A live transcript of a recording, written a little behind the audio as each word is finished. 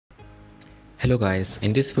Hello guys,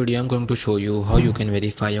 in this video I'm going to show you how you can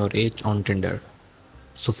verify your age on Tinder.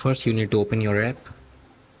 So first you need to open your app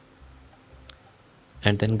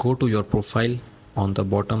and then go to your profile on the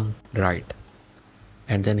bottom right,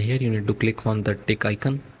 and then here you need to click on the tick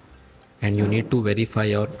icon and you need to verify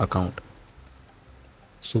your account.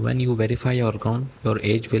 So when you verify your account, your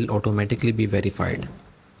age will automatically be verified.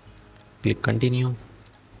 Click continue,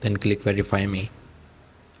 then click verify me,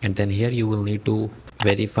 and then here you will need to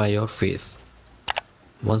verify your face.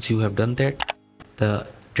 Once you have done that, the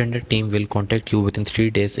Tinder team will contact you within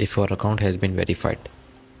 3 days if your account has been verified,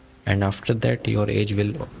 and after that your age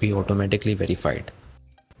will be automatically verified.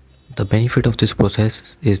 The benefit of this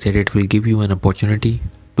process is that it will give you an opportunity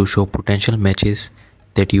to show potential matches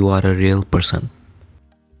that you are a real person.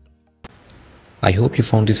 I hope you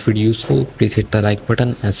found this video useful. Please hit the like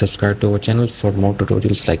button and subscribe to our channel for more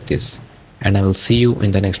tutorials like this, and I will see you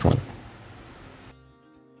in the next one.